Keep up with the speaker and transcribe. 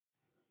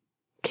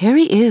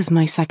Carrie is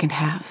my second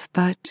half,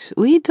 but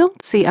we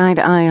don't see eye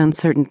to eye on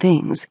certain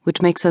things,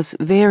 which makes us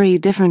very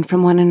different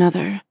from one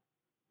another.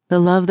 The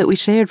love that we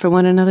shared for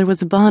one another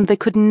was a bond that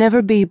could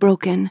never be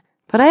broken,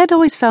 but I had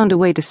always found a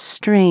way to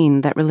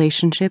strain that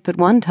relationship at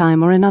one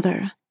time or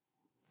another.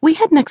 We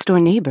had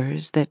next-door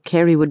neighbors that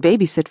Carrie would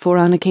babysit for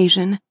on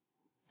occasion,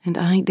 and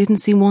I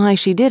didn't see why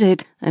she did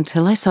it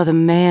until I saw the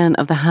man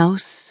of the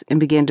house and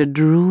began to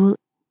drool.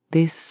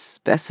 This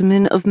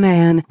specimen of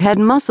man had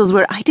muscles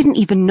where I didn't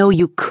even know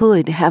you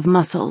could have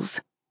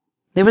muscles.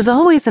 There was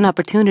always an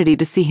opportunity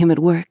to see him at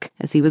work,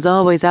 as he was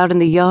always out in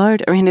the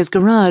yard or in his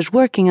garage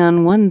working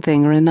on one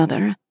thing or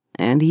another,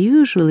 and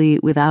usually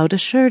without a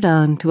shirt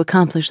on to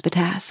accomplish the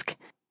task.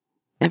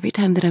 Every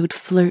time that I would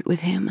flirt with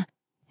him,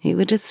 he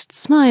would just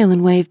smile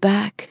and wave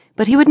back,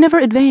 but he would never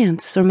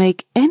advance or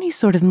make any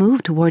sort of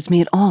move towards me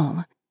at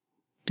all.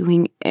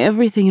 Doing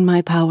everything in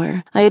my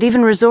power, I had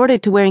even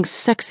resorted to wearing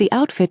sexy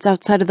outfits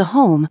outside of the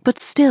home, but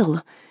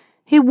still,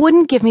 he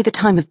wouldn't give me the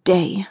time of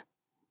day.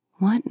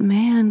 What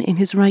man in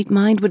his right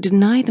mind would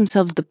deny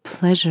themselves the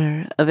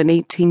pleasure of an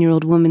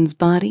 18-year-old woman's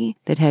body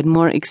that had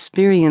more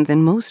experience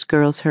than most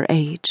girls her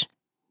age?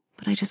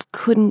 But I just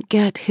couldn't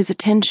get his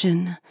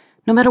attention,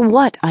 no matter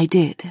what I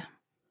did.